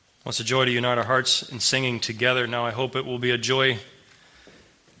Well, it's a joy to unite our hearts in singing together. Now I hope it will be a joy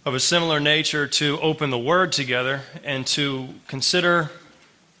of a similar nature to open the Word together and to consider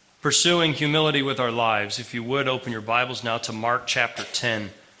pursuing humility with our lives. If you would, open your Bibles now to Mark chapter 10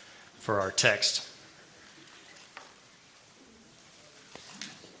 for our text.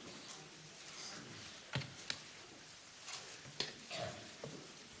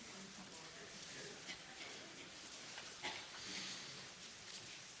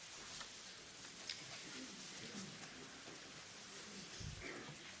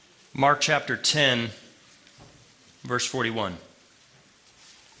 Mark chapter 10, verse 41.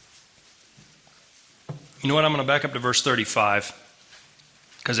 You know what? I'm going to back up to verse 35,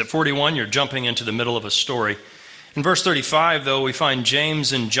 because at 41, you're jumping into the middle of a story. In verse 35, though, we find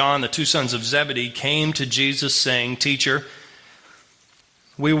James and John, the two sons of Zebedee, came to Jesus saying, "Teacher,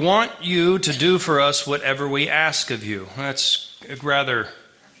 we want you to do for us whatever we ask of you." That's a rather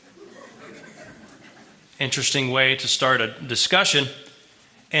interesting way to start a discussion.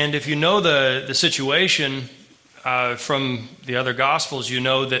 And if you know the situation from the other Gospels, you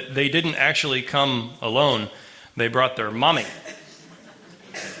know that they didn't actually come alone. They brought their mommy.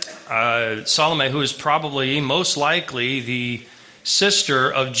 Salome, who is probably, most likely, the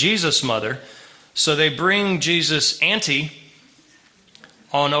sister of Jesus' mother. So they bring Jesus' auntie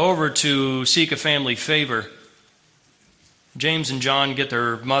on over to seek a family favor. James and John get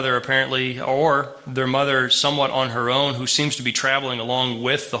their mother apparently, or their mother somewhat on her own, who seems to be traveling along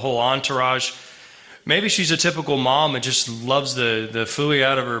with the whole entourage. Maybe she's a typical mom and just loves the phooey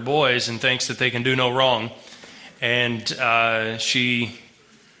out of her boys and thinks that they can do no wrong. And she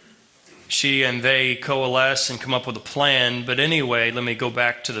and they coalesce and come up with a plan. But anyway, let me go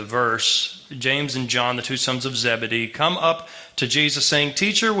back to the verse. James and John, the two sons of Zebedee, come up to Jesus saying,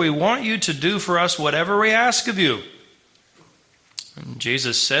 "Teacher, we want you to do for us whatever we ask of you." And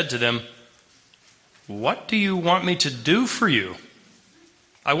Jesus said to them, "What do you want me to do for you?"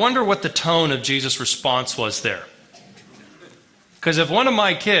 I wonder what the tone of Jesus' response was there. Because if one of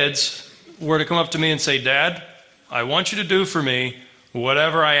my kids were to come up to me and say, "Dad, I want you to do for me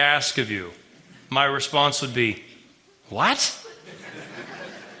whatever I ask of you," my response would be, "What?"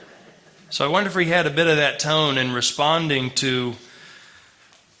 So I wonder if he had a bit of that tone in responding to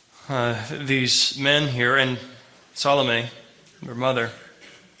these men here, and Salome, their mother.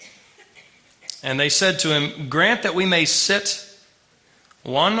 And they said to him, "Grant that we may sit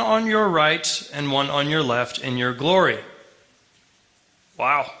one on your right and one on your left in your glory."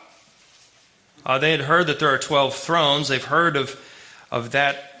 Wow. They had heard that there are 12 thrones. They've heard of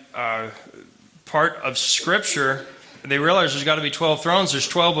that part of Scripture. They realize there's got to be 12 thrones. There's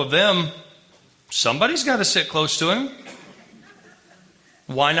 12 of them. Somebody's got to sit close to him.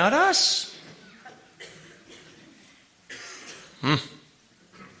 Why not us?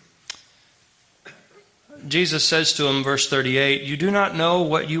 Jesus says to him, verse 38, "You do not know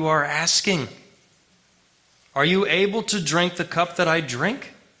what you are asking. Are you able to drink the cup that I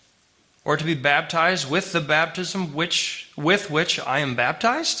drink? Or to be baptized with the baptism with which I am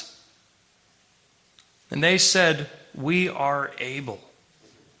baptized?" And they said, "We are able."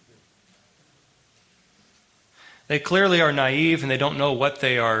 They clearly are naive and they don't know what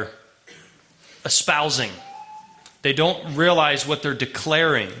they are espousing. They don't realize what they're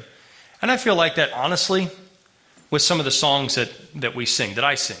declaring. And I feel like that, honestly, with some of the songs that we sing, that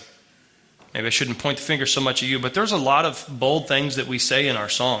I sing. Maybe I shouldn't point the finger so much at you, but there's a lot of bold things that we say in our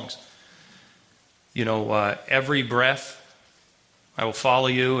songs. You know, every breath, I will follow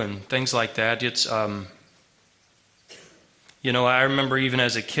you, and things like that. It's, you know, I remember even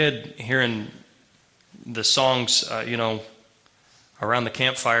as a kid hearing the songs, you know, around the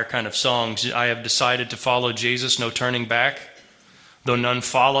campfire kind of songs. "I have decided to follow Jesus, no turning back. Though none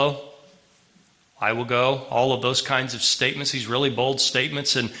follow, I will go." All of those kinds of statements, these really bold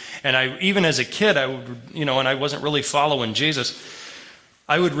statements. And I, even as a kid, I would, you know, and I wasn't really following Jesus,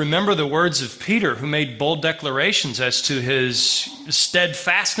 I would remember the words of Peter, who made bold declarations as to his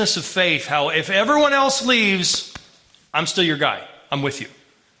steadfastness of faith, how if everyone else leaves, I'm still your guy. I'm with you.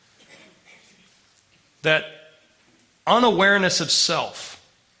 That unawareness of self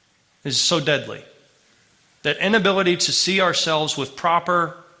is so deadly. That inability to see ourselves with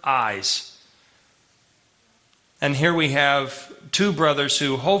proper eyes. And here we have two brothers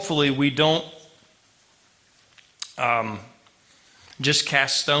who hopefully we don't just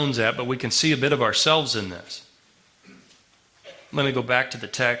cast stones at, but we can see a bit of ourselves in this. Let me go back to the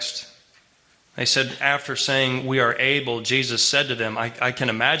text. They said, after saying, "We are able," Jesus said to them, I can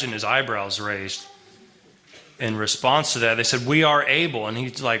imagine his eyebrows raised. In response to that, they said, "We are able." And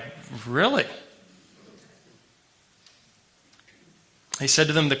he's like, "Really?" He said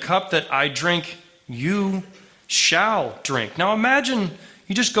to them, "The cup that I drink, you shall drink." Now imagine,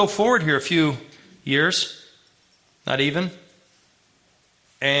 you just go forward here a few years, not even,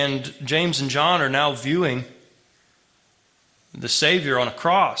 and James and John are now viewing the Savior on a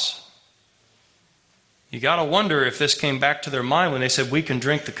cross. You got to wonder if this came back to their mind when they said, "We can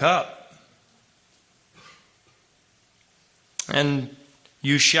drink the cup." And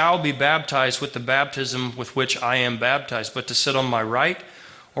you shall be baptized with the baptism with which I am baptized, but to sit on my right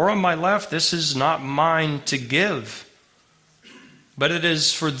or on my left, this is not mine to give, but it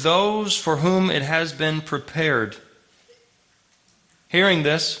is for those for whom it has been prepared. Hearing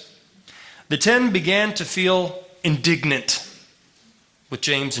this, the 10 began to feel indignant with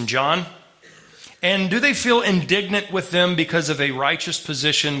James and John. And do they feel indignant with them because of a righteous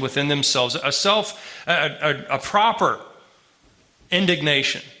position within themselves, a proper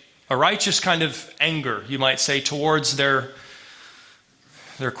indignation, a righteous kind of anger, you might say, towards their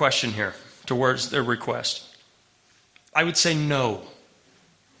question here, towards their request? I would say no,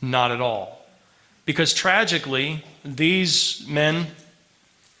 not at all. Because tragically, these men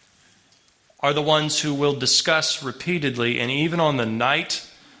are the ones who will discuss repeatedly, and even on the night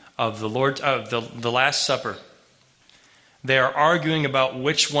of the Last Supper, they are arguing about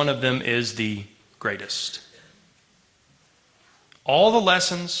which one of them is the greatest. All the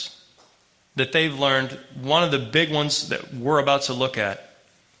lessons that they've learned, one of the big ones that we're about to look at,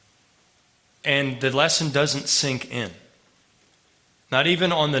 and the lesson doesn't sink in. Not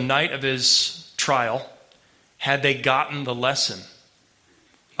even on the night of his trial had they gotten the lesson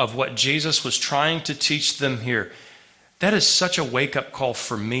of what Jesus was trying to teach them here. That is such a wake-up call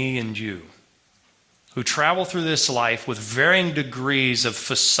for me and you, who travel through this life with varying degrees of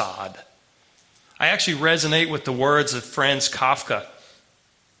facade. I actually resonate with the words of Franz Kafka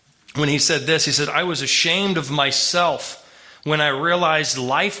when he said this. He said, "I was ashamed of myself when I realized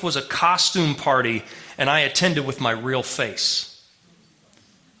life was a costume party and I attended with my real face."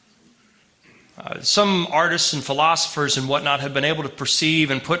 Some artists and philosophers and whatnot have been able to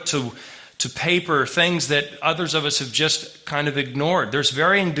perceive and put to paper things that others of us have just kind of ignored. There's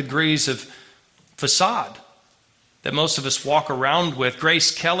varying degrees of facade that most of us walk around with.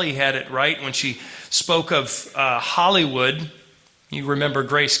 Grace Kelly had it right when she spoke of Hollywood. You remember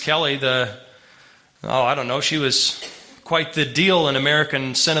Grace Kelly, she was quite the deal in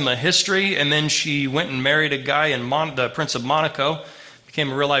American cinema history, and then she went and married a guy in the Prince of Monaco,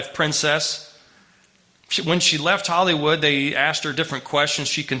 became a real-life princess. When she left Hollywood, they asked her different questions.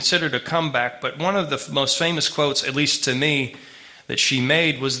 She considered a comeback, but one of the most famous quotes, at least to me, that she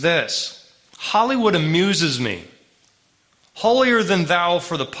made was this: "Hollywood amuses me. Holier than thou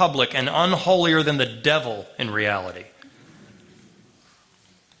for the public and unholier than the devil in reality."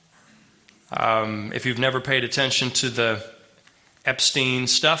 If you've never paid attention to the Epstein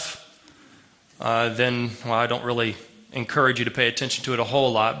stuff, then I don't really encourage you to pay attention to it a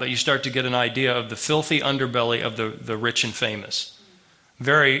whole lot, but you start to get an idea of the filthy underbelly of the rich and famous.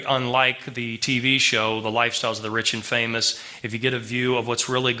 Very unlike the TV show, The Lifestyles of the Rich and Famous. If you get a view of what's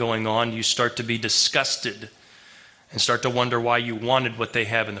really going on, you start to be disgusted and start to wonder why you wanted what they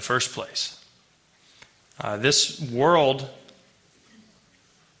have in the first place. This world,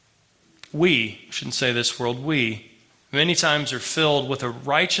 we many times are filled with a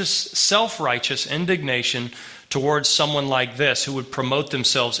righteous, self-righteous indignation towards someone like this who would promote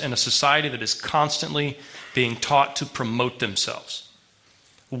themselves in a society that is constantly being taught to promote themselves.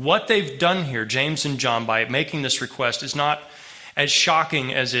 What they've done here, James and John, by making this request is not as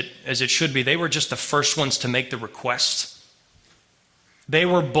shocking as it should be. They were just the first ones to make the request. They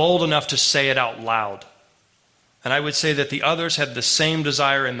were bold enough to say it out loud. And I would say that the others had the same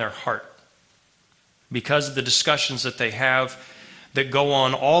desire in their heart because of the discussions that they have that go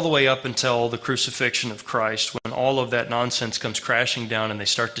on all the way up until the crucifixion of Christ, when all of that nonsense comes crashing down and they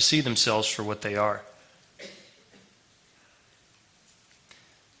start to see themselves for what they are.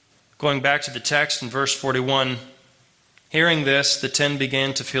 Going back to the text in verse 41, hearing this, the 10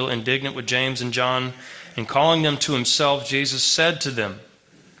 began to feel indignant with James and John, and calling them to himself, Jesus said to them.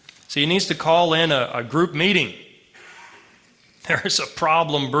 So he needs to call in a group meeting. There's a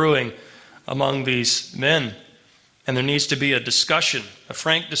problem brewing among these men. And there needs to be a discussion, a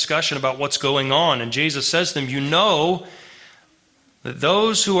frank discussion about what's going on. And Jesus says to them, "You know that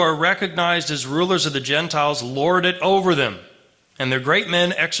those who are recognized as rulers of the Gentiles lord it over them, and their great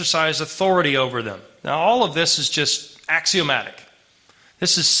men exercise authority over them." Now, all of this is just axiomatic.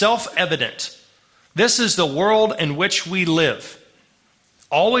 This is self-evident. This is the world in which we live.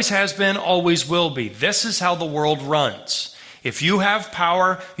 Always has been, always will be. This is how the world runs. If you have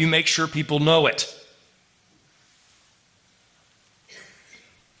power, you make sure people know it.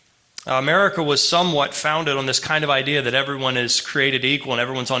 America was somewhat founded on this kind of idea that everyone is created equal and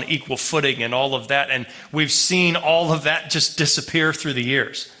everyone's on equal footing and all of that. And we've seen all of that just disappear through the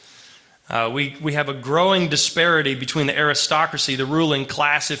years. We have a growing disparity between the aristocracy, the ruling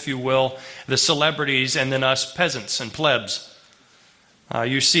class, if you will, the celebrities, and then us peasants and plebs.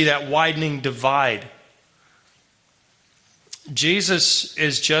 You see that widening divide. Jesus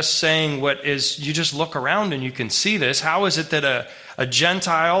is just saying what is, you just look around and you can see this. How is it that a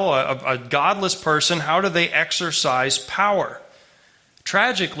Gentile, a godless person, how do they exercise power?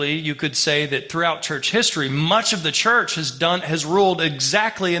 Tragically, you could say that throughout church history, much of the church has ruled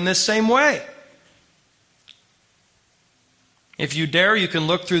exactly in this same way. If you dare, you can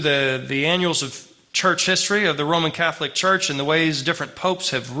look through the annals of church history of the Roman Catholic Church and the ways different popes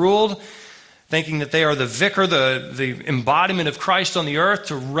have ruled, thinking that they are the vicar, the embodiment of Christ on the earth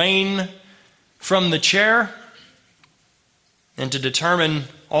to reign from the chair and to determine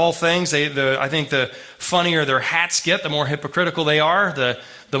all things. I think the funnier their hats get, the more hypocritical they are.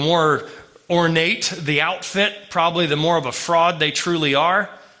 The more ornate the outfit, probably the more of a fraud they truly are.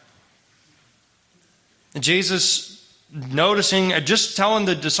 And Jesus, noticing, just telling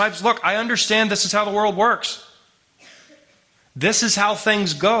the disciples, look, I understand this is how the world works. This is how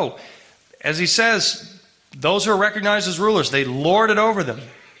things go. As he says, those who are recognized as rulers, they lord it over them.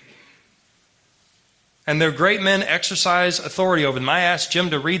 And their great men exercise authority over them. I asked Jim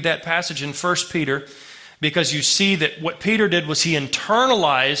to read that passage in 1 Peter because you see that what Peter did was he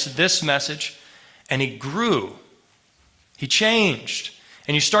internalized this message and he grew. He changed.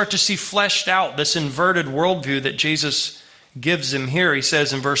 And you start to see fleshed out this inverted worldview that Jesus gives him here. He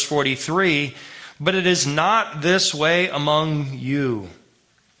says in verse 43, but it is not this way among you.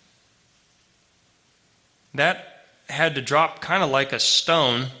 That had to drop kind of like a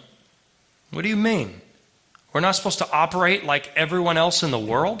stone. What do you mean? We're not supposed to operate like everyone else in the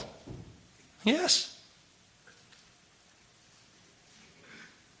world? Yes.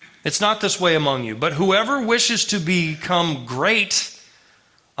 It's not this way among you, but whoever wishes to become great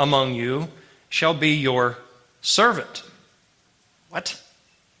among you shall be your servant. What?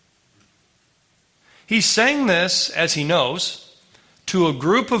 He's saying this, as he knows, to a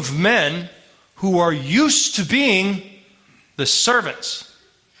group of men who are used to being the servants.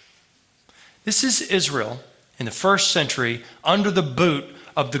 This is Israel in the first century under the boot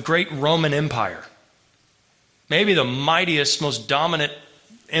of the great Roman Empire. Maybe the mightiest, most dominant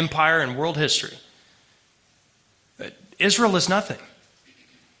empire in world history. But Israel is nothing.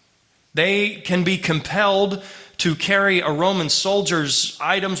 They can be compelled to carry a Roman soldier's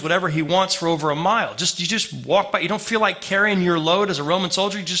items, whatever he wants, for over a mile. You just walk by. You don't feel like carrying your load as a Roman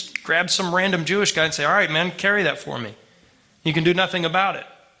soldier. You just grab some random Jewish guy and say, all right, man, carry that for me. You can do nothing about it.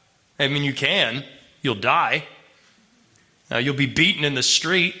 I mean, you can. You'll die. You'll be beaten in the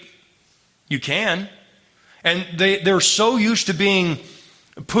street. You can. And they're so used to being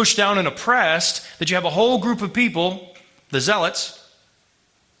pushed down and oppressed that you have a whole group of people, the zealots,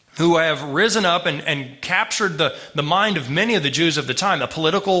 who have risen up and captured the mind of many of the Jews of the time, the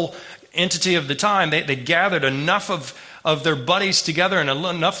political entity of the time. They gathered enough of their buddies together and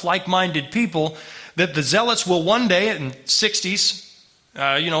enough like-minded people that the zealots will one day, in 60s,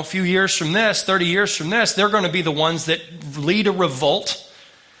 a few years from this, 30 years from this, they're going to be the ones that lead a revolt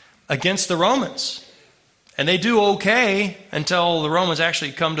against the Romans. And they do okay until the Romans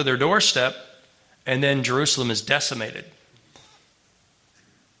actually come to their doorstep, and then Jerusalem is decimated.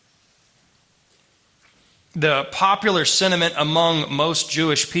 The popular sentiment among most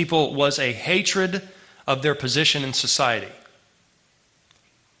Jewish people was a hatred of their position in society.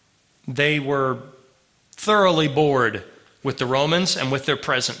 They were thoroughly bored with the Romans and with their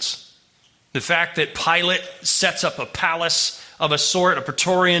presence. The fact that Pilate sets up a palace of a sort, a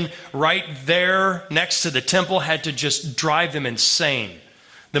praetorian, right there next to the temple had to just drive them insane.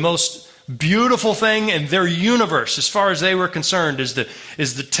 The most beautiful thing in their universe, as far as they were concerned, is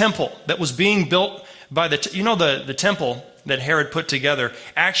the temple that was being built by the temple that Herod put together.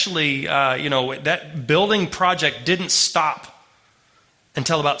 Actually, that building project didn't stop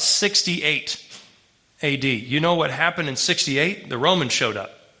until about 68 AD. You know what happened in 68? The Romans showed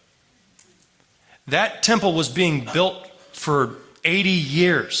up. That temple was being built for 80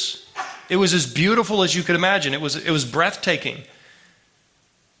 years. It was as beautiful as you could imagine. It was breathtaking.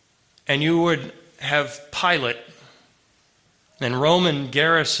 And you would have Pilate and Roman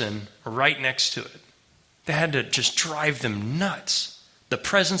garrison right next to it. They had to just drive them nuts. The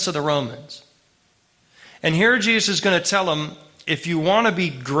presence of the Romans. And here Jesus is going to tell them, if you want to be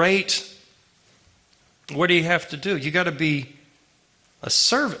great, what do you have to do? You got to be a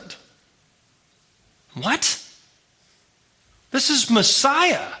servant. What? This is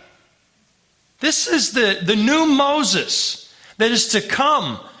Messiah. This is the new Moses that is to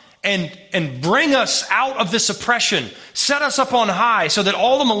come and bring us out of this oppression, set us up on high so that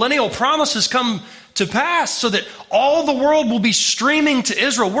all the millennial promises come to pass, so that all the world will be streaming to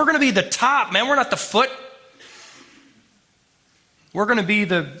Israel. We're going to be the top, man. We're not the foot. We're going to be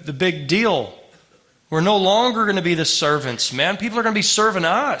the big deal. We're no longer going to be the servants, man. People are going to be serving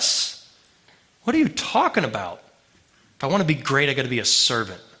us. What are you talking about? If I want to be great, I got to be a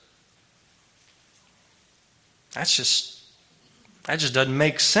servant. That just doesn't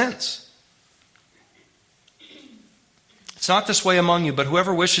make sense. It's not this way among you, but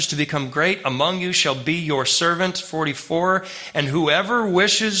whoever wishes to become great among you shall be your servant. 44. And whoever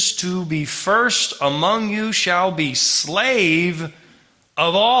wishes to be first among you shall be slave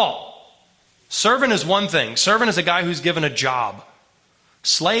of all. Servant is one thing. Servant is a guy who's given a job.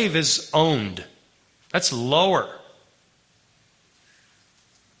 Slave is owned. That's lower.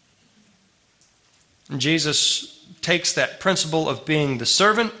 And Jesus takes that principle of being the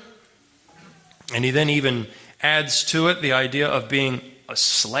servant, and he then even adds to it the idea of being a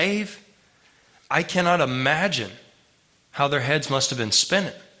slave. I cannot imagine how their heads must have been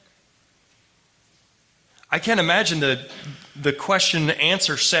spinning. I can't imagine the question and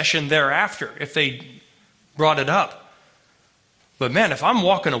answer session thereafter if they brought it up. But man, if I'm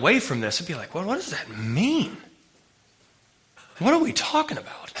walking away from this, I'd be like, well, what does that mean? What are we talking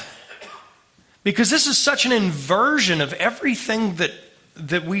about? Because this is such an inversion of everything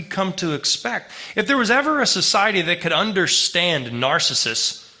that we come to expect. If there was ever a society that could understand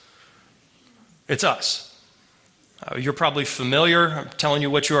narcissists, it's us. You're probably familiar. I'm telling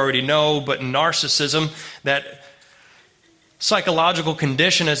you what you already know, but narcissism, that psychological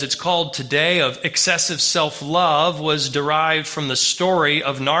condition, as it's called today, of excessive self-love, was derived from the story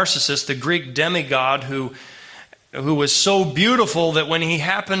of Narcissus, the Greek demigod who was so beautiful that when he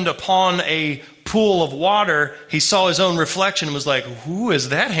happened upon a pool of water, he saw his own reflection and was like, who is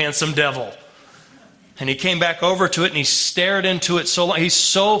that handsome devil? And he came back over to it and he stared into it so long. He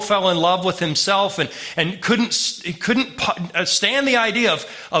so fell in love with himself and couldn't stand the idea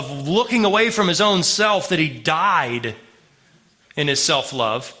of looking away from his own self that he died in his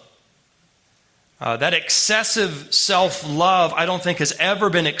self-love. That excessive self-love, I don't think, has ever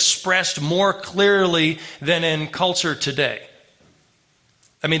been expressed more clearly than in culture today.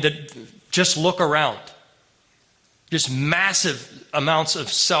 I mean, just look around. Just massive amounts of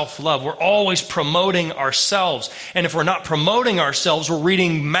self-love. We're always promoting ourselves. And if we're not promoting ourselves, we're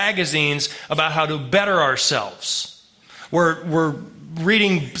reading magazines about how to better ourselves. We're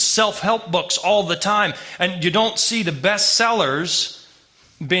reading self-help books all the time. And you don't see the best sellers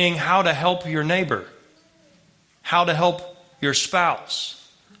being how to help your neighbor, how to help your spouse,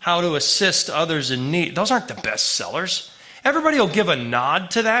 how to assist others in need. Those aren't the best sellers. Everybody will give a nod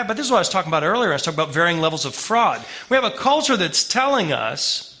to that, but this is what I was talking about earlier. I was talking about varying levels of fraud. We have a culture that's telling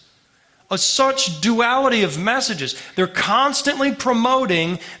us such duality of messages. They're constantly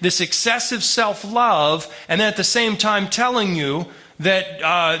promoting this excessive self-love, and then at the same time telling you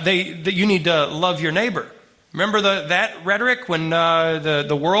that you need to love your neighbor. Remember that rhetoric when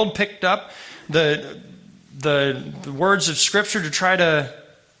the world picked up the words of Scripture to try to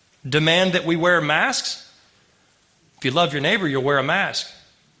demand that we wear masks? If you love your neighbor, you'll wear a mask.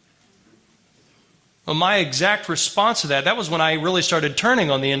 Well, my exact response to that was when I really started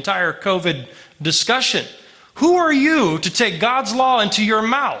turning on the entire COVID discussion. Who are you to take God's law into your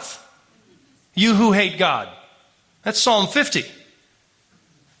mouth? You who hate God. That's Psalm 50.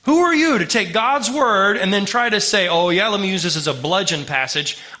 Who are you to take God's word and then try to say, oh yeah, let me use this as a bludgeon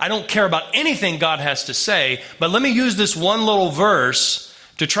passage. I don't care about anything God has to say, but let me use this one little verse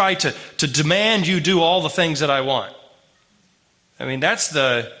to try to demand you do all the things that I want. I mean, that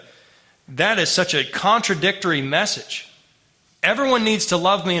is such a contradictory message. Everyone needs to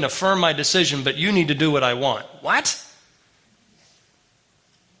love me and affirm my decision, but you need to do what I want. What?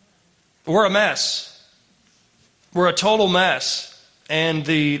 We're a mess. We're a total mess. And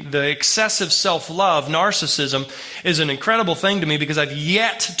the excessive self-love, narcissism, is an incredible thing to me because I've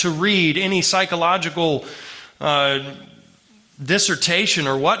yet to read any psychological dissertation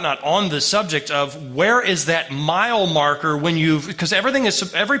or whatnot on the subject of where is that mile marker because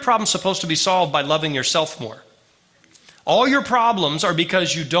every problem is supposed to be solved by loving yourself more. All your problems are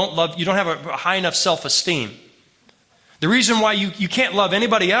because you don't have a high enough self-esteem. The reason why you can't love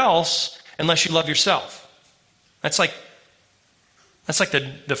anybody else unless you love yourself. That's like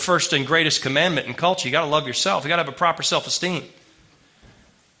the first and greatest commandment in culture. You got to love yourself. You got to have a proper self-esteem.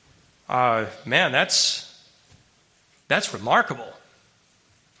 Man, that's remarkable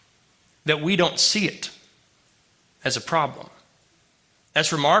that we don't see it as a problem.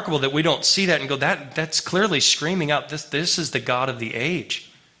 That's remarkable that we don't see that and go, that's clearly screaming out, this is the God of the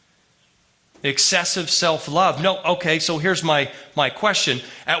age. Excessive self-love. No, okay, so here's my question.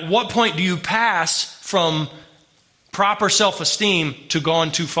 At what point do you pass from proper self-esteem to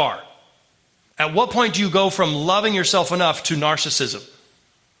gone too far? At what point do you go from loving yourself enough to narcissism?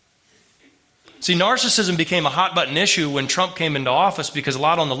 See, narcissism became a hot-button issue when Trump came into office because a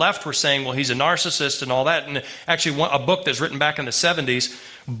lot on the left were saying, well, he's a narcissist and all that. And actually, a book that's written back in the 70s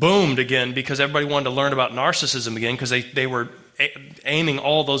boomed again because everybody wanted to learn about narcissism again because they were aiming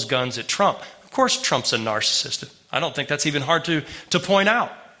all those guns at Trump. Of course, Trump's a narcissist. I don't think that's even hard to point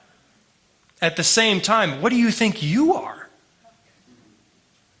out. At the same time, what do you think you are?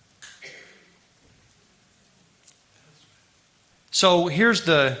 So here's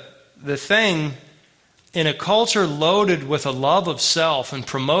the thing, in a culture loaded with a love of self and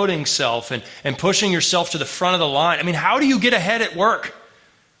promoting self and pushing yourself to the front of the line. I mean, how do you get ahead at work?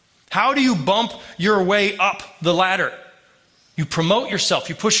 How do you bump your way up the ladder? You promote yourself.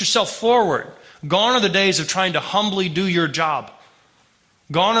 You push yourself forward. Gone are the days of trying to humbly do your job.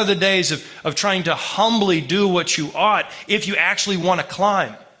 Gone are the days of trying to humbly do what you ought if you actually want to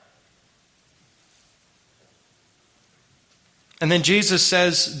climb. And then Jesus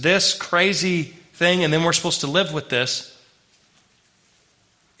says this crazy thing, and then we're supposed to live with this.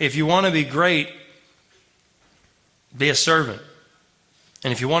 If you want to be great, be a servant.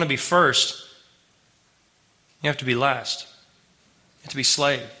 And if you want to be first, you have to be last. You have to be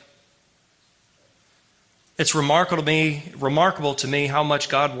slave. It's remarkable to me how much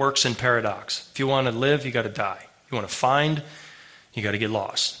God works in paradox. If you want to live, you got to die. If you want to find, you got to get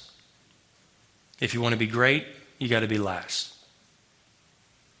lost. If you want to be great, you got to be last.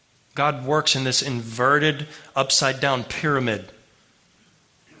 God works in this inverted, upside-down pyramid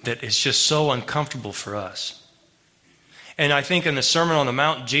that is just so uncomfortable for us. And I think in the Sermon on the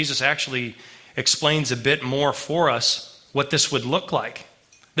Mount, Jesus actually explains a bit more for us what this would look like.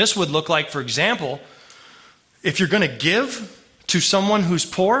 This would look like, for example, if you're going to give to someone who's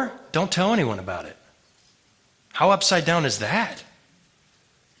poor, don't tell anyone about it. How upside down is that?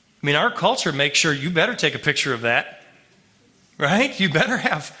 I mean, our culture makes sure you better take a picture of that, right? You better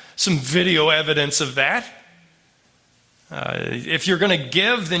have some video evidence of that. If you're going to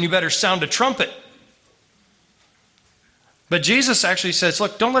give, then you better sound a trumpet. But Jesus actually says,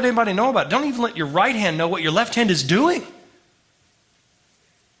 look, don't let anybody know about it. Don't even let your right hand know what your left hand is doing.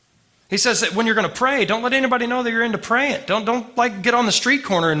 He says that when you're going to pray, don't let anybody know that you're into praying. Don't like get on the street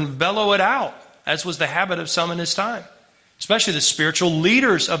corner and bellow it out, as was the habit of some in his time, especially the spiritual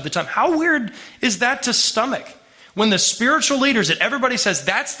leaders of the time. How weird is that to stomach? When the spiritual leaders that everybody says,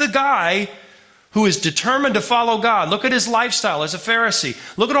 that's the guy who is determined to follow God. Look at his lifestyle as a Pharisee.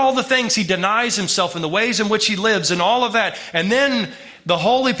 Look at all the things he denies himself and the ways in which he lives and all of that. And then the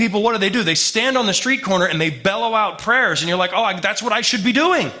holy people, what do? They stand on the street corner and they bellow out prayers. And you're like, oh, that's what I should be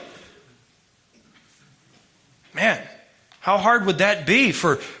doing. Man, how hard would that be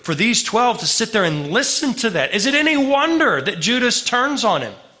for these 12 to sit there and listen to that? Is it any wonder that Judas turns on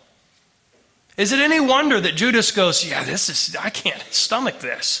him? Is it any wonder that Judas goes, yeah, I can't stomach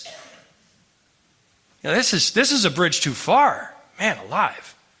this. You know, this is a bridge too far. Man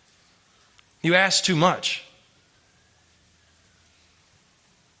alive. You ask too much.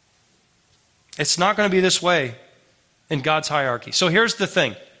 It's not going to be this way in God's hierarchy. So here's the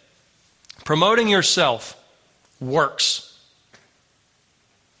thing. Promoting yourself works.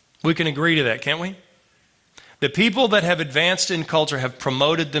 We can agree to that, can't we? The people that have advanced in culture have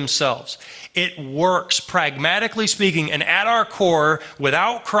promoted themselves. It works, pragmatically speaking, and at our core,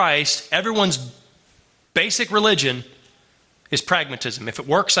 without Christ, everyone's basic religion is pragmatism. If it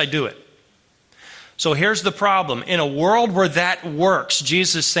works, I do it. So here's the problem. In a world where that works,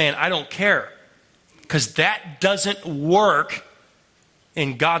 Jesus is saying, I don't care. Because that doesn't work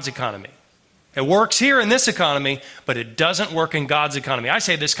in God's economy. It works here in this economy, but it doesn't work in God's economy. I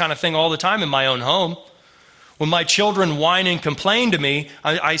say this kind of thing all the time in my own home. When my children whine and complain to me,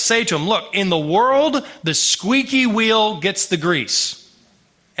 I say to them, look, in the world, the squeaky wheel gets the grease.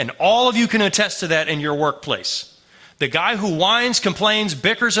 And all of you can attest to that in your workplace. The guy who whines, complains,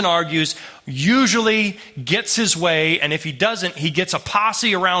 bickers, and argues usually gets his way, and if he doesn't, he gets a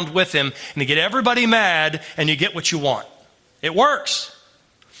posse around with him, and you get everybody mad, and you get what you want. It works.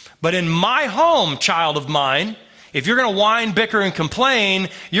 But in my home, child of mine, if you're going to whine, bicker, and complain,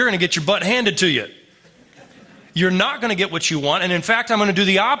 you're going to get your butt handed to you. You're not going to get what you want, and in fact, I'm going to do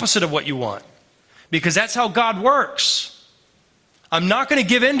the opposite of what you want. Because that's how God works. I'm not going to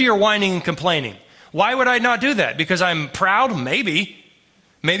give in to your whining and complaining. Why would I not do that? Because I'm proud? Maybe.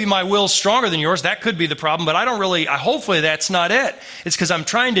 Maybe my will's stronger than yours. That could be the problem, but hopefully that's not it. It's because I'm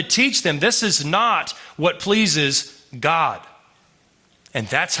trying to teach them this is not what pleases God. And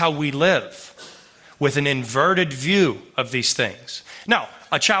that's how we live, with an inverted view of these things. Now,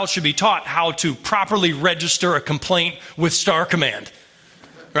 a child should be taught how to properly register a complaint with Star Command,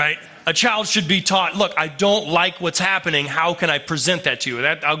 right? A child should be taught, look, I don't like what's happening. How can I present that to you?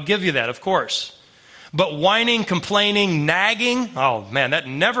 I'll give you that, of course. But whining, complaining, nagging, oh man, that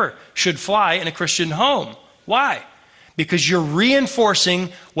never should fly in a Christian home. Why? Because you're reinforcing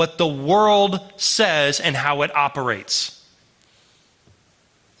what the world says and how it operates.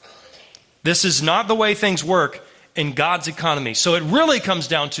 This is not the way things work in God's economy. So it really comes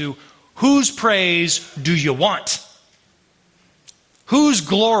down to, whose praise do you want? Whose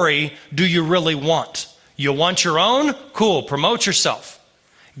glory do you really want? You want your own? Cool, promote yourself.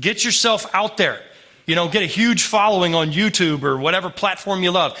 Get yourself out there. Get a huge following on YouTube or whatever platform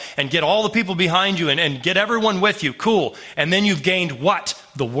you love, and get all the people behind you and get everyone with you. Cool. And then you've gained what?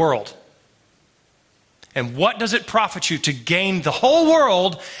 The world. And what does it profit you to gain the whole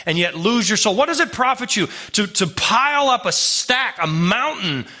world and yet lose your soul? What does it profit you to pile up a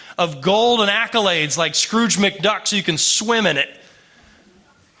mountain of gold and accolades like Scrooge McDuck so you can swim in it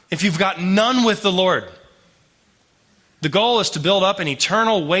if you've got none with the Lord? The goal is to build up an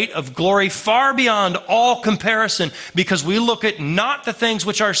eternal weight of glory far beyond all comparison, because we look at not the things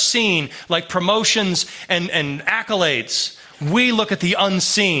which are seen, like promotions and accolades. We look at the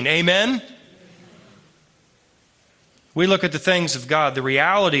unseen. Amen? We look at the things of God, the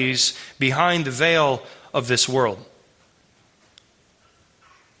realities behind the veil of this world.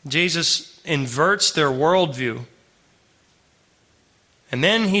 Jesus inverts their worldview, and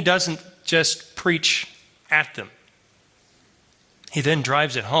then he doesn't just preach at them. He then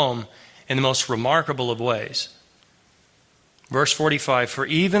drives it home in the most remarkable of ways. Verse 45, for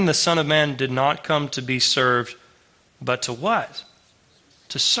even the Son of Man did not come to be served, but to what?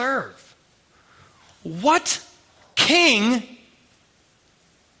 To serve. What king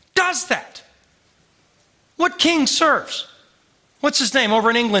does that? What king serves? What's his name over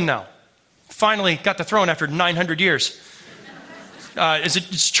in England now? Finally got the throne after 900 years.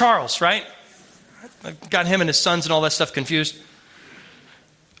 It's Charles, right? I've got him and his sons and all that stuff confused.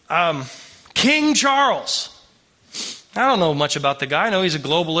 King Charles. I don't know much about the guy. I know he's a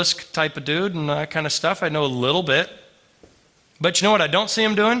globalist type of dude and that kind of stuff. I know a little bit. But you know what I don't see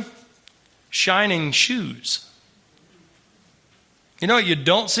him doing? Shining shoes. You know what you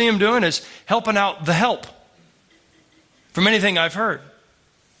don't see him doing is helping out the help. From anything I've heard.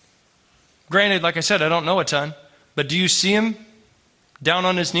 Granted, like I said, I don't know a ton. But do you see him down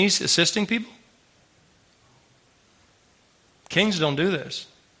on his knees assisting people? Kings don't do this.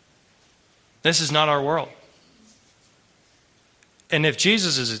 This is not our world. And if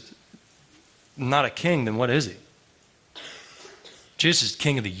Jesus is not a king, then what is he? Jesus is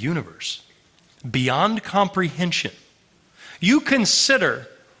king of the universe. Beyond comprehension. You consider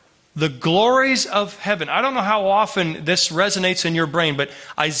the glories of heaven. I don't know how often this resonates in your brain, but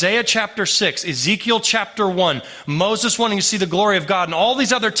Isaiah chapter 6, Ezekiel chapter 1, Moses wanting to see the glory of God, and all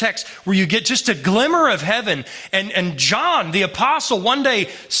these other texts where you get just a glimmer of heaven. And John, the apostle, one day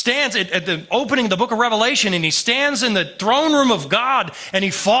stands at the opening of the book of Revelation, and he stands in the throne room of God, and he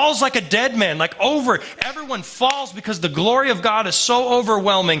falls like a dead man, like over. Everyone falls because the glory of God is so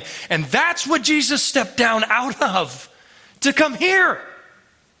overwhelming. And that's what Jesus stepped down out of, to come here.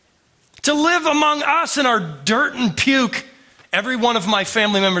 To live among us in our dirt and puke. Every one of my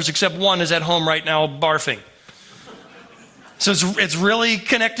family members except one is at home right now barfing. So it's really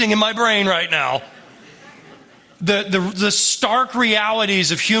connecting in my brain right now. The stark realities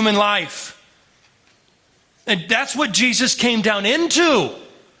of human life. And that's what Jesus came down into.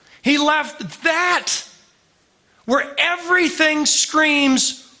 He left that where everything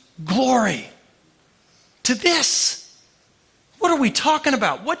screams glory to this. What are we talking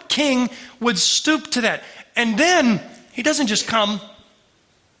about? What king would stoop to that? And then he doesn't just come,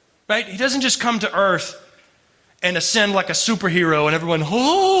 right? He doesn't just come to earth and ascend like a superhero and everyone,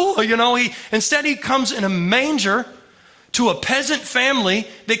 instead he comes in a manger to a peasant family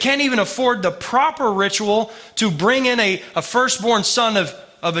that can't even afford the proper ritual to bring in a firstborn son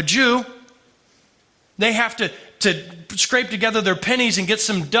of a Jew. They have to scrape together their pennies and get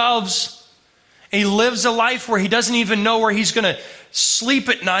some doves. He lives a life where he doesn't even know where he's going to sleep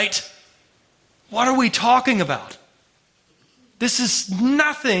at night. What are we talking about? This is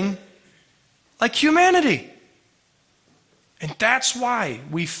nothing like humanity. And that's why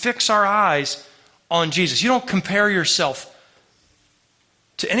we fix our eyes on Jesus. You don't compare yourself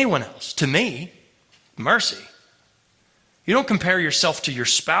to anyone else. To me, mercy. You don't compare yourself to your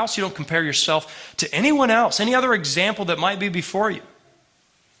spouse. You don't compare yourself to anyone else, any other example that might be before you.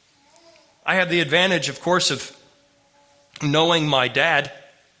 I have the advantage, of course, of knowing my dad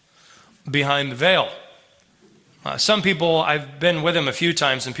behind the veil. Some people, I've been with him a few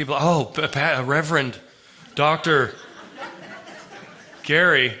times, and people, Reverend Dr.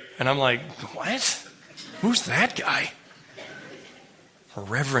 Gary. And I'm like, what? Who's that guy? A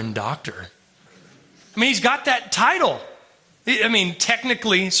Reverend Doctor. I mean, he's got that title. I mean,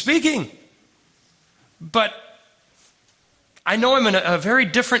 technically speaking. But I know him in a very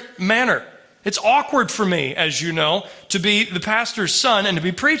different manner. It's awkward for me, as you know, to be the pastor's son and to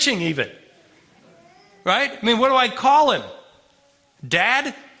be preaching even. Right? I mean, what do I call him?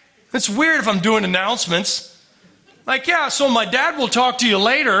 Dad? It's weird if I'm doing announcements. Like, yeah, so my dad will talk to you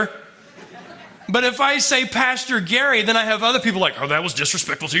later. But if I say Pastor Gary, then I have other people like, oh, that was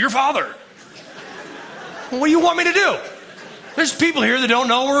disrespectful to your father. What do you want me to do? There's people here that don't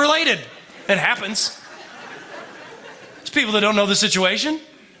know we're related. It happens. There's people that don't know the situation.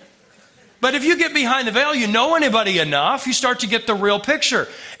 But if you get behind the veil, you know anybody enough, you start to get the real picture.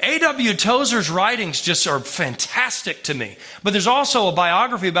 A.W. Tozer's writings just are fantastic to me. But there's also a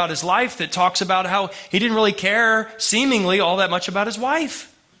biography about his life that talks about how he didn't really care, seemingly, all that much about his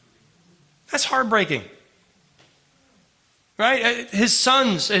wife. That's heartbreaking. Right? His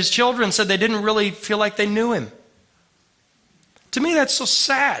sons, his children said they didn't really feel like they knew him. To me, that's so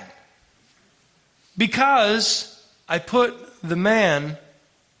sad. Because I put the man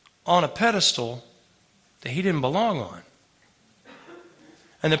on a pedestal that he didn't belong on.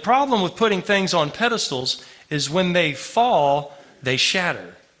 And the problem with putting things on pedestals is when they fall, they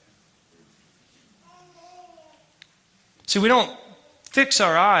shatter. See, we don't fix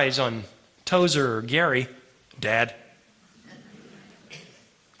our eyes on Tozer or Gary, Dad,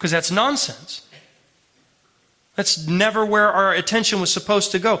 because that's nonsense. That's never where our attention was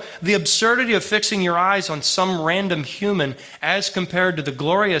supposed to go. The absurdity of fixing your eyes on some random human as compared to the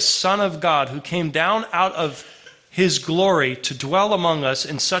glorious Son of God who came down out of His glory to dwell among us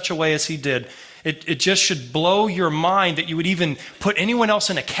in such a way as He did, it just should blow your mind that you would even put anyone else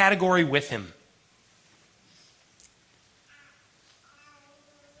in a category with Him.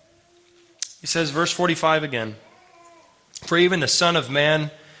 He says, verse 45 again, for even the Son of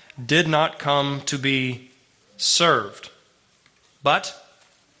Man did not come to be served, but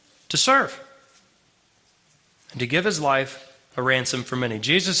to serve, and to give His life a ransom for many.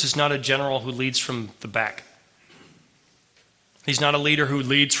 Jesus is not a general who leads from the back. He's not a leader who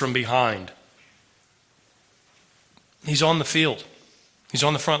leads from behind. He's on the field. He's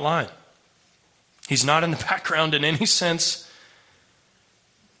on the front line. He's not in the background in any sense.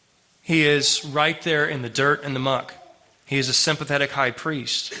 He is right there in the dirt and the muck. He is a sympathetic high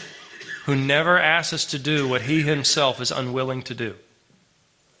priest who never asks us to do what He Himself is unwilling to do.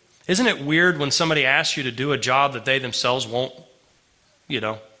 Isn't it weird when somebody asks you to do a job that they themselves won't,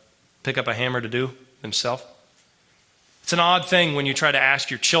 pick up a hammer to do themselves? It's an odd thing when you try to ask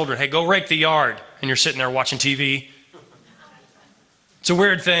your children, hey, go rake the yard, and you're sitting there watching TV. It's a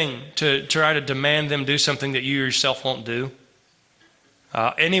weird thing to try to demand them do something that you yourself won't do.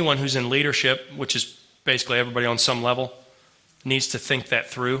 Anyone who's in leadership, which is basically everybody on some level, needs to think that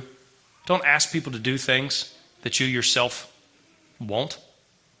through. Don't ask people to do things that you yourself won't.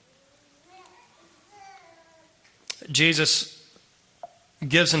 Jesus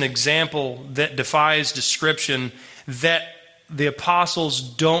gives an example that defies description that the apostles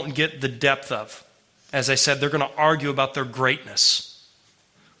don't get the depth of. As I said, they're going to argue about their greatness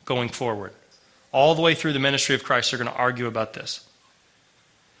going forward. All the way through the ministry of Christ, they're going to argue about this.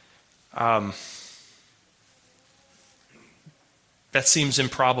 That seems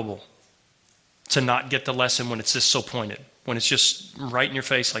improbable, to not get the lesson when it's just so pointed, when it's just right in your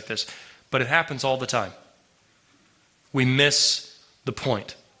face like this. But it happens all the time. We miss the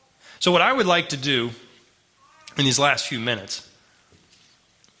point. So what I would like to do in these last few minutes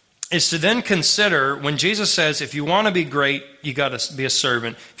is to then consider when Jesus says, if you want to be great, you got to be a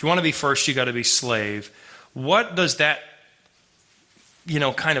servant. If you want to be first, you got to be slave. What does that,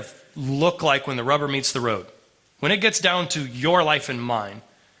 kind of look like when the rubber meets the road? When it gets down to your life and mine,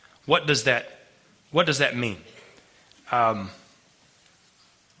 what does that mean? Let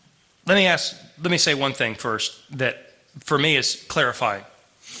me say one thing first that for me is clarifying.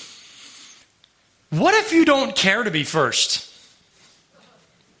 What if you don't care to be first?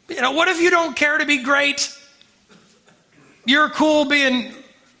 What if you don't care to be great? You're cool being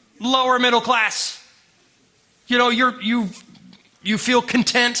lower middle class. You feel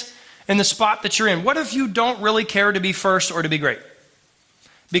content in the spot that you're in. What if you don't really care to be first or to be great?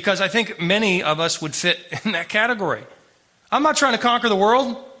 Because I think many of us would fit in that category. I'm not trying to conquer the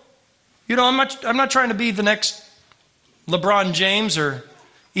world. I'm not trying to be the next LeBron James or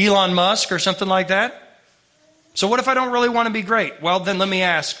Elon Musk or something like that. So what if I don't really want to be great? Well, then let me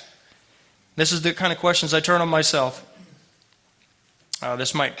ask. This is the kind of questions I turn on myself.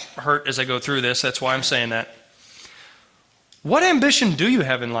 This might hurt as I go through this. That's why I'm saying that. What ambition do you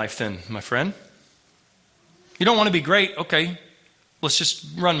have in life then, my friend? You don't want to be great. Okay, let's just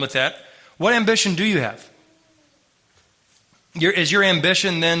run with that. What ambition do you have? Is your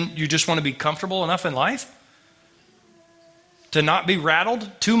ambition then you just want to be comfortable enough in life? To not be rattled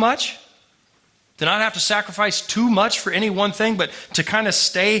too much? To not have to sacrifice too much for any one thing, but to kind of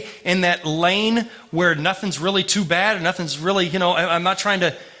stay in that lane where nothing's really too bad and nothing's really, I'm not trying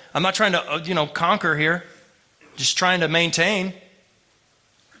to conquer here. Just trying to maintain.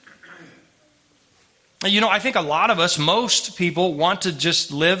 I think a lot of us, most people, want to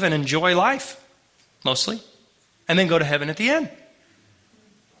just live and enjoy life, mostly, and then go to heaven at the end.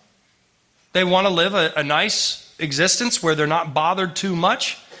 They want to live a nice existence where they're not bothered too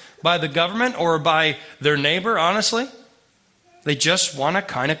much by the government or by their neighbor, honestly. They just want to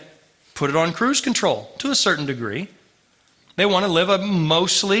kind of put it on cruise control to a certain degree. They want to live a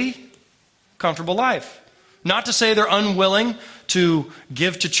mostly comfortable life. Not to say they're unwilling to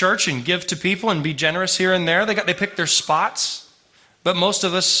give to church and give to people and be generous here and there. They pick their spots. But most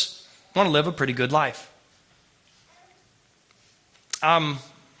of us want to live a pretty good life.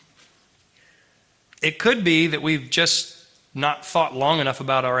 It could be that we've just not thought long enough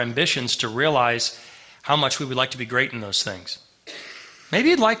about our ambitions to realize how much we would like to be great in those things. Maybe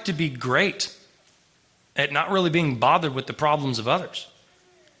you'd like to be great at not really being bothered with the problems of others.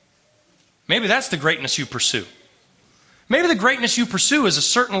 Maybe that's the greatness you pursue. Maybe the greatness you pursue is a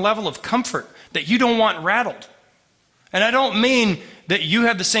certain level of comfort that you don't want rattled. And I don't mean that you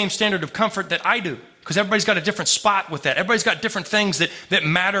have the same standard of comfort that I do, because everybody's got a different spot with that. Everybody's got different things that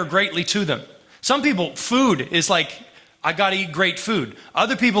matter greatly to them. Some people, food is like, I got to eat great food.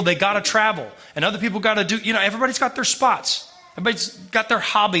 Other people, they got to travel. And other people got to do, everybody's got their spots. Everybody's got their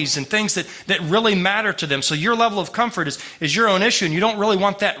hobbies and things that really matter to them. So your level of comfort is your own issue, and you don't really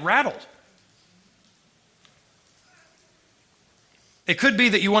want that rattled. It could be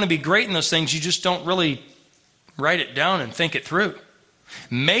that you want to be great in those things, you just don't really write it down and think it through.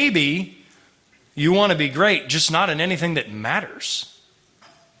 Maybe you want to be great, just not in anything that matters.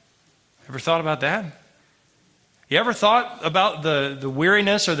 Ever thought about that? You ever thought about the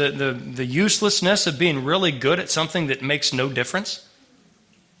weariness or the uselessness of being really good at something that makes no difference?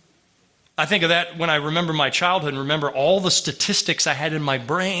 I think of that when I remember my childhood and remember all the statistics I had in my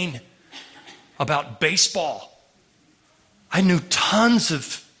brain about baseball. I knew tons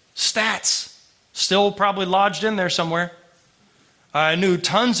of stats, still probably lodged in there somewhere. I knew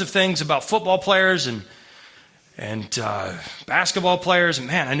tons of things about football players and basketball players. And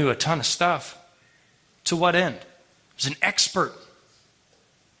man, I knew a ton of stuff. To what end? I was an expert.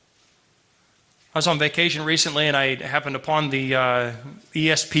 I was on vacation recently and I happened upon the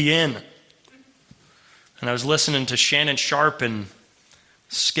ESPN. And I was listening to Shannon Sharpe and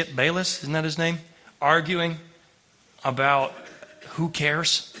Skip Bayless, isn't that his name? Arguing about who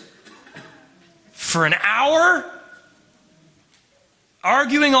cares? For an hour?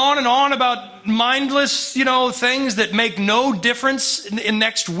 Arguing on and on about mindless, things that make no difference in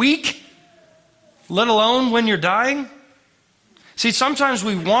next week, let alone when you're dying. See, sometimes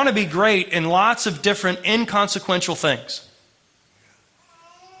we want to be great in lots of different inconsequential things.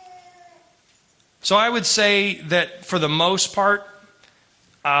 So I would say that for the most part,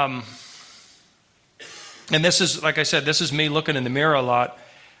 and this is, like I said, this is me looking in the mirror a lot.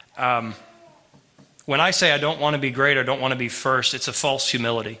 When I say I don't want to be great or don't want to be first, it's a false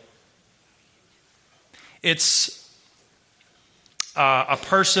humility. It's a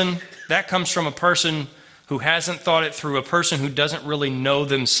person, that comes from a person who hasn't thought it through, a person who doesn't really know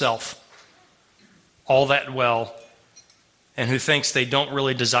themselves all that well, and who thinks they don't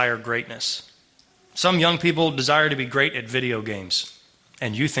really desire greatness. Some young people desire to be great at video games,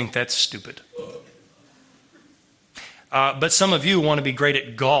 and you think that's stupid. But some of you want to be great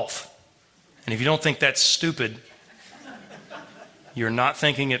at golf. And if you don't think that's stupid, you're not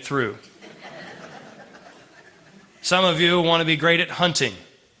thinking it through. Some of you want to be great at hunting.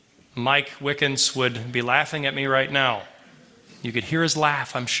 Mike Wickens would be laughing at me right now. You could hear his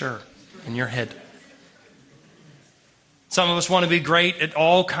laugh, I'm sure, in your head. Some of us want to be great at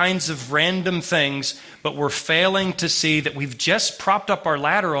all kinds of random things, but we're failing to see that we've just propped up our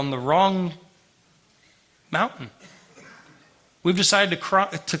ladder on the wrong mountain. We've decided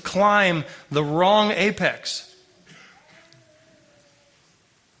to climb the wrong apex.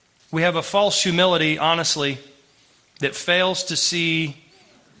 We have a false humility, honestly, that fails to see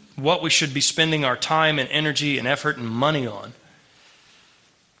what we should be spending our time and energy and effort and money on.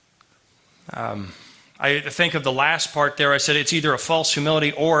 I think of the last part there. I said it's either a false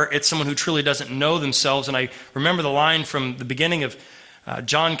humility or it's someone who truly doesn't know themselves. And I remember the line from the beginning of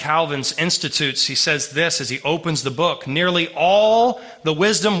John Calvin's Institutes. He says this as he opens the book: nearly all the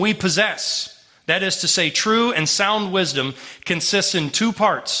wisdom we possess, that is to say, true and sound wisdom, consists in two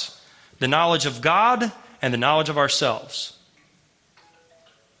parts: the knowledge of God and the knowledge of ourselves.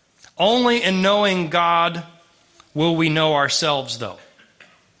 Only in knowing God will we know ourselves, though.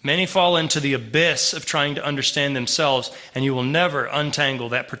 Many fall into the abyss of trying to understand themselves, and you will never untangle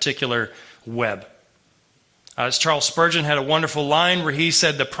that particular web. As Charles Spurgeon had a wonderful line where he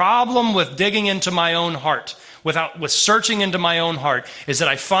said, the problem with digging into my own heart, with searching into my own heart, is that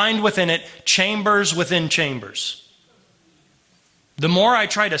I find within it chambers within chambers. The more I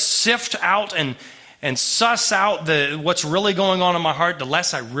try to sift out and suss out what's really going on in my heart, the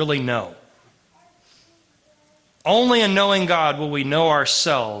less I really know. Only in knowing God will we know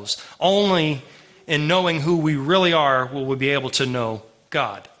ourselves. Only in knowing who we really are will we be able to know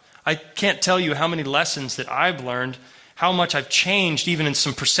God. I can't tell you how many lessons that I've learned, how much I've changed even in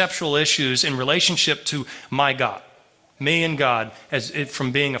some perceptual issues in relationship to my God, me and God,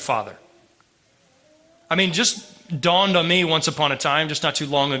 from being a father. I mean, just dawned on me once upon a time, just not too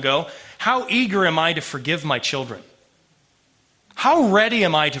long ago, how eager am I to forgive my children? How ready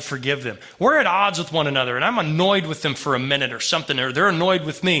am I to forgive them? We're at odds with one another, and I'm annoyed with them for a minute or something, or they're annoyed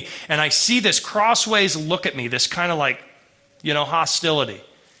with me, and I see this crossways look at me, this kind of hostility.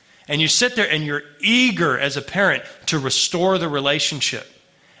 And you sit there and you're eager as a parent to restore the relationship.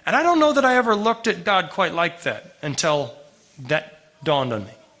 And I don't know that I ever looked at God quite like that until that dawned on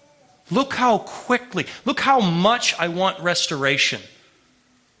me. Look how quickly, look how much I want restoration.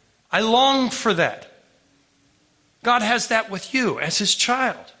 I long for that. God has that with you as His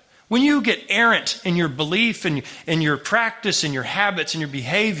child. When you get errant in your belief and in your practice and your habits and your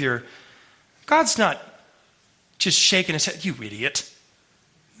behavior, God's not just shaking His head, you idiot.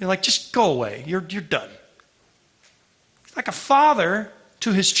 You're like, just go away. You're done. Like a father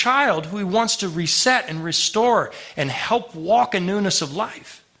to his child who he wants to reset and restore and help walk in newness of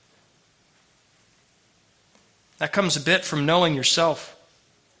life. That comes a bit from knowing yourself.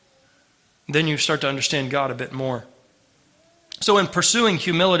 Then you start to understand God a bit more. So in pursuing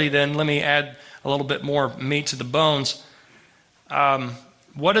humility then, let me add a little bit more meat to the bones.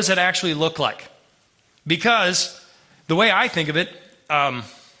 What does it actually look like? Because the way I think of it,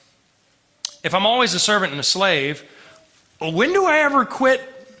 if I'm always a servant and a slave, when do I ever quit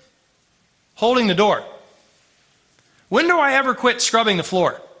holding the door? When do I ever quit scrubbing the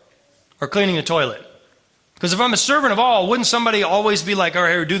floor or cleaning the toilet? Because if I'm a servant of all, wouldn't somebody always be like, all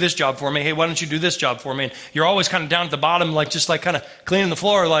right, do this job for me. Hey, why don't you do this job for me? And you're always kind of down at the bottom, just kind of cleaning the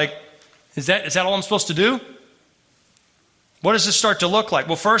floor. Like, is that all I'm supposed to do? What does this start to look like?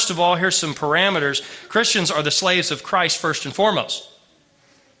 Well, first of all, here's some parameters. Christians are the slaves of Christ first and foremost.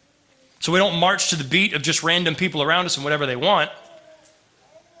 So we don't march to the beat of just random people around us and whatever they want.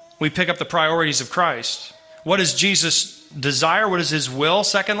 We pick up the priorities of Christ. What does Jesus desire? What is His will,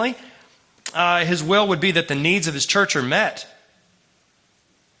 secondly? His will would be that the needs of His church are met.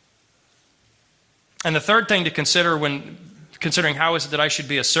 And the third thing to consider when considering how is it that I should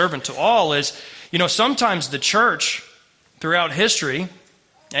be a servant to all is, sometimes the church throughout history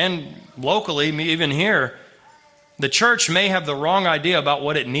and locally, even here, the church may have the wrong idea about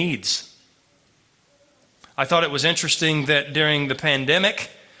what it needs. I thought it was interesting that during the pandemic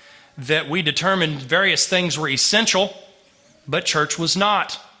that we determined various things were essential, but church was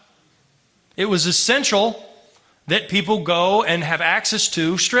not. It was essential that people go and have access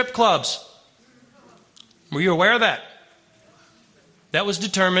to strip clubs. Were you aware of that? That was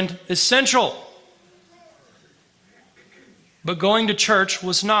determined essential. But going to church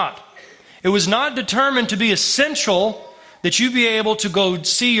was not. It was not determined to be essential that you be able to go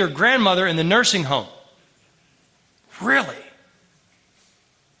see your grandmother in the nursing home. Really?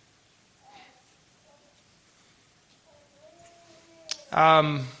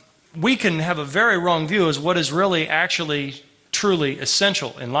 We can have a very wrong view as what is really actually truly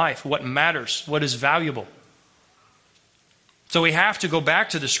essential in life, what matters, what is valuable. So we have to go back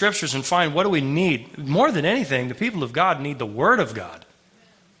to the Scriptures and find what do we need. More than anything, the people of God need the Word of God.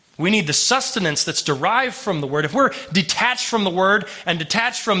 We need the sustenance that's derived from the Word. If we're detached from the Word and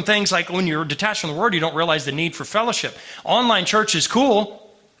detached from things like when you're detached from the Word, you don't realize the need for fellowship. Online church is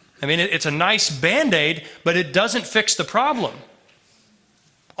cool. I mean, it's a nice Band-Aid, but it doesn't fix the problem.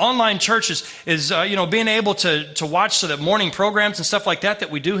 Online church is being able to watch so that morning programs and stuff like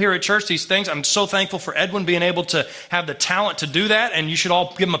that we do here at church, these things. I'm so thankful for Edwin being able to have the talent to do that, and you should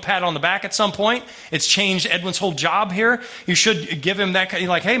all give him a pat on the back at some point. It's changed Edwin's whole job here. You should give him that kind of,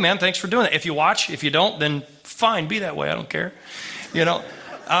 like, hey man, thanks for doing it. If you watch, if you don't, then fine, be that way, I don't care.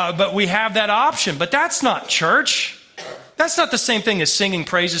 But we have that option. But that's not church. That's not the same thing as singing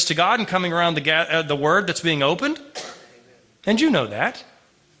praises to God and coming around the word that's being opened. And you know that.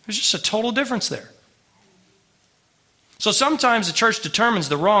 There's just a total difference there. So sometimes the church determines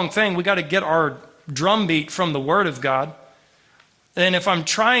the wrong thing. We got to get our drumbeat from the Word of God. And if I'm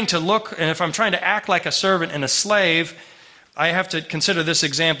trying to act like a servant and a slave, I have to consider this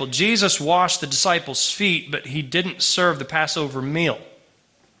example. Jesus washed the disciples' feet, but he didn't serve the Passover meal.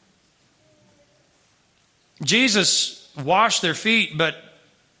 Jesus washed their feet, but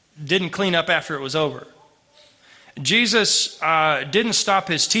didn't clean up after it was over. Jesus didn't stop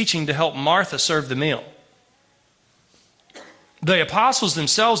his teaching to help Martha serve the meal. The apostles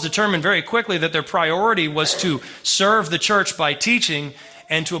themselves determined very quickly that their priority was to serve the church by teaching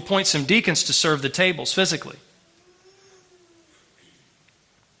and to appoint some deacons to serve the tables physically.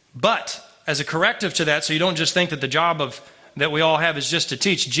 But as a corrective to that, so you don't just think that the job that we all have is just to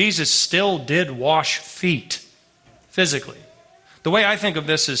teach, Jesus still did wash feet physically. The way I think of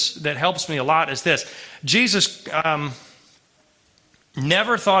this that helps me a lot is this. Jesus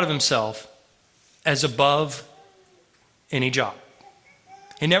never thought of himself as above any job.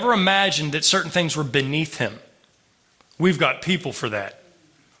 He never imagined that certain things were beneath him. We've got people for that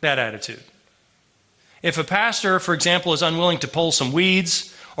attitude. If a pastor, for example, is unwilling to pull some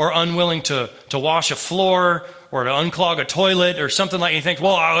weeds or unwilling to wash a floor or to unclog a toilet or something like that, you think,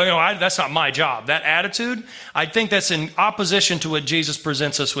 well, that's not my job. That attitude, I think that's in opposition to what Jesus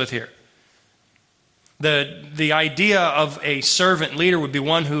presents us with here. The idea of a servant leader would be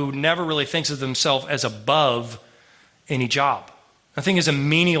one who never really thinks of themselves as above any job. Nothing is a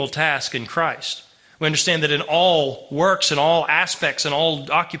menial task in Christ. We understand that in all works, in all aspects, in all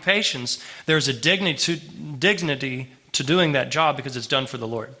occupations, there's a dignity to doing that job because it's done for the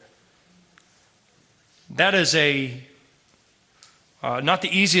Lord. That is not the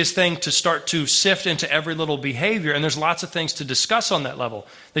easiest thing to start to sift into every little behavior, and there's lots of things to discuss on that level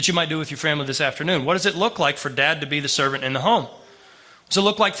that you might do with your family this afternoon. What does it look like for dad to be the servant in the home? What's it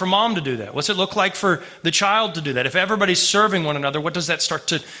look like for mom to do that? What's it look like for the child to do that? If everybody's serving one another, what does that start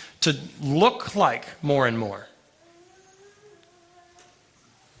to look like more and more?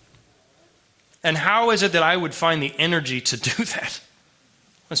 And how is it that I would find the energy to do that?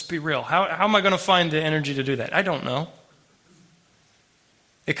 Let's be real. How am I going to find the energy to do that? I don't know.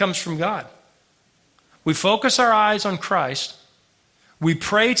 It comes from God. We focus our eyes on Christ. We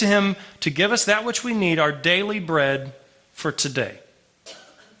pray to him to give us that which we need, our daily bread for today.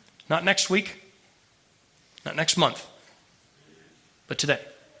 Not next week, not next month, but today.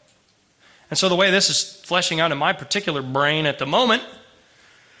 And so the way this is fleshing out in my particular brain at the moment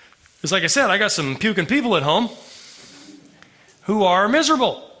is, like I said, I got some puking people at home who are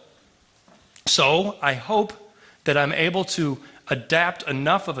miserable. So I hope that I'm able to adapt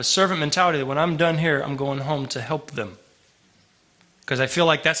enough of a servant mentality that when I'm done here, I'm going home to help them. Because I feel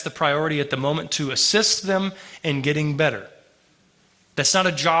like that's the priority at the moment, to assist them in getting better. That's not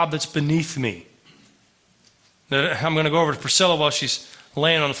a job that's beneath me. I'm going to go over to Priscilla while she's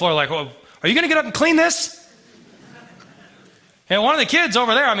laying on the floor like, oh, are you going to get up and clean this? And one of the kids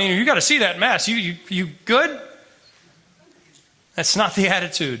over there, you got to see that mess. You good? That's not the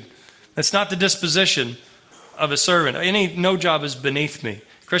attitude. That's not the disposition of a servant. No job is beneath me.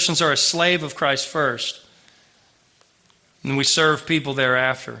 Christians are a slave of Christ first, and we serve people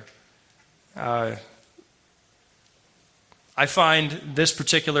thereafter. I find this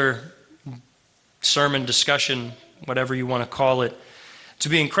particular sermon discussion, whatever you want to call it, to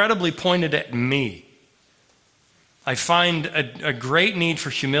be incredibly pointed at me. I find a great need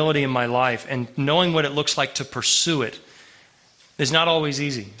for humility in my life, and knowing what it looks like to pursue it is not always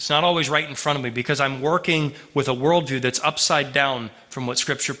easy. It's not always right in front of me because I'm working with a worldview that's upside down from what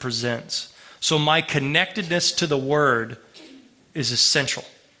Scripture presents. So my connectedness to the Word is essential.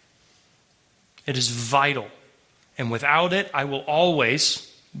 It is vital. And without it, I will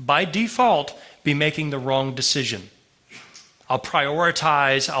always, by default, be making the wrong decision. I'll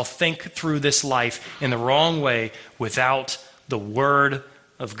prioritize, I'll think through this life in the wrong way without the Word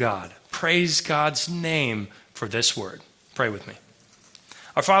of God. Praise God's name for this Word. Pray with me.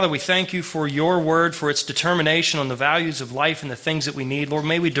 Our Father, we thank you for your Word, for its determination on the values of life and the things that we need. Lord,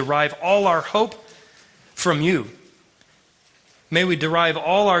 may we derive all our hope from you. May we derive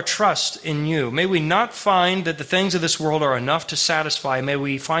all our trust in you. May we not find that the things of this world are enough to satisfy. May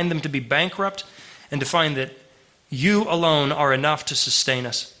we find them to be bankrupt and to find that you alone are enough to sustain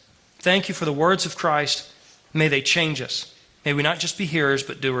us. Thank you for the words of Christ. May they change us. May we not just be hearers,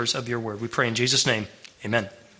 but doers of your word. We pray in Jesus' name. Amen.